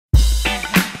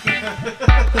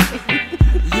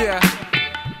Yeah,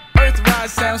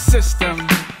 EarthRise SoundSystem,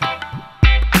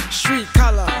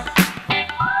 Srikala,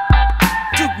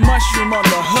 Duke Mushroom on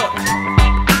the hook,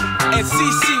 and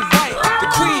CC White, the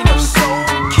queen of soul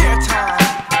care time.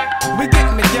 We're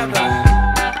getting together.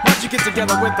 Why don't you get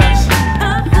together with us?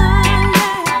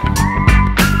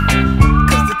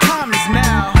 Cause the time is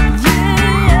now.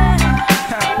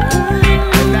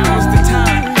 And now is the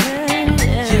time.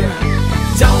 Yeah.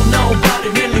 Don't nobody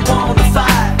really wanna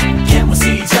fight. Can we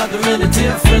see each other in a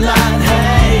different light?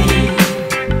 Hey,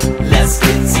 let's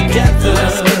get together.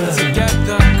 Let's get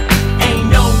together. Ain't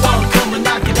no one coming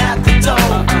knocking at the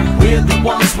door. We're the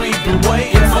ones we've been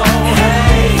waiting for.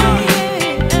 Hey,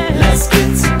 let's get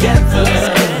together.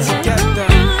 Let's get together.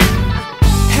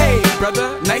 Hey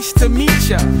brother, nice to meet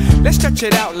ya. Let's stretch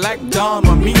it out like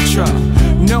Dharma Mitra.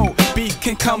 No beat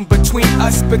can come between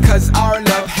us because our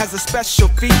love has a special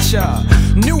feature.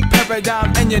 New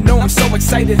paradigm and you know I'm so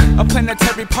excited. A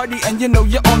planetary party and you know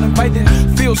you're all invited.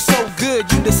 Feels so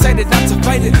good you decided not to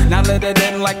fight it. Now let it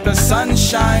in like the sun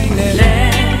shining.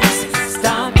 Let's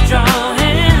stop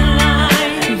drawing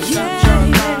lines.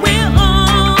 We're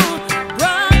all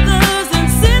brothers and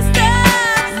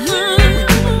sisters.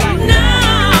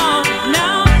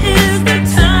 Now is the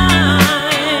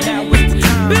time.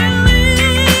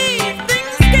 Believe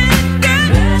things can get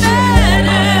better.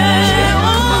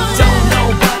 Don't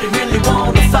nobody really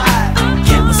wanna fight.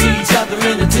 Can we see each other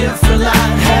in a different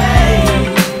light? Hey,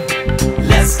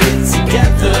 let's get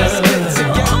together.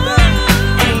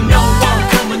 Ain't no one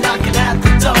coming knocking at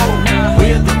the door.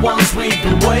 We're the ones we've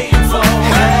been waiting for.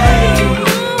 Hey,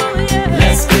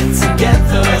 let's get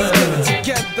together.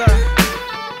 Together.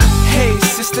 Hey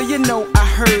sister, you know I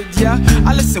heard ya.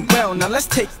 I listen well, now let's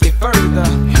take it further.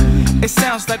 It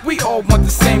sounds like we all want the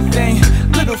same thing.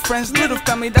 Little friends, little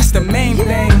family, that's the main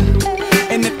thing.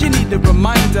 And if you need a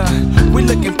reminder, we're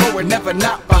looking forward, never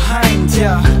not behind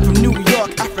ya. From New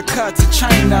York, Africa to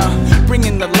China,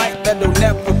 bringing the light that'll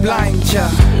never blind ya.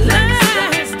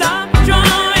 Let's stop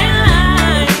drawing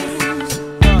lines.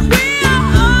 We are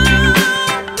all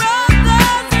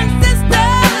brothers and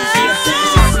sisters.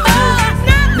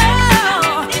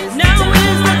 Now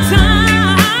is the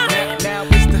time. Now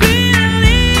is the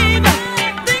Believe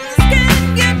things can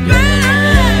get better.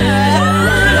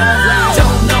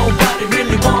 Don't nobody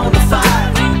really wanna fight.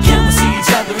 Can we see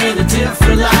each other in a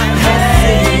different light?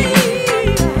 Hey,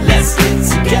 let's get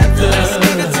together.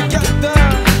 together.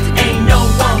 Ain't no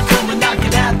one coming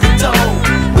knocking at the door.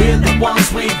 We're the ones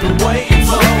we've been waiting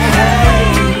for.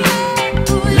 Hey,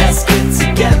 let's get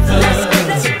together.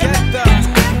 Together.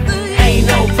 Ain't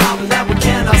no problem that we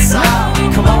cannot solve.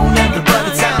 Come on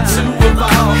everybody, time to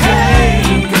evolve.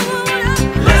 Hey,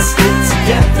 let's get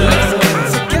together.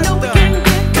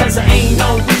 Cause there ain't no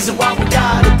reason why we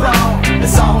gotta brawl.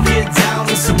 Let's all get down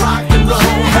with some rock and roll.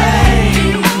 Hey,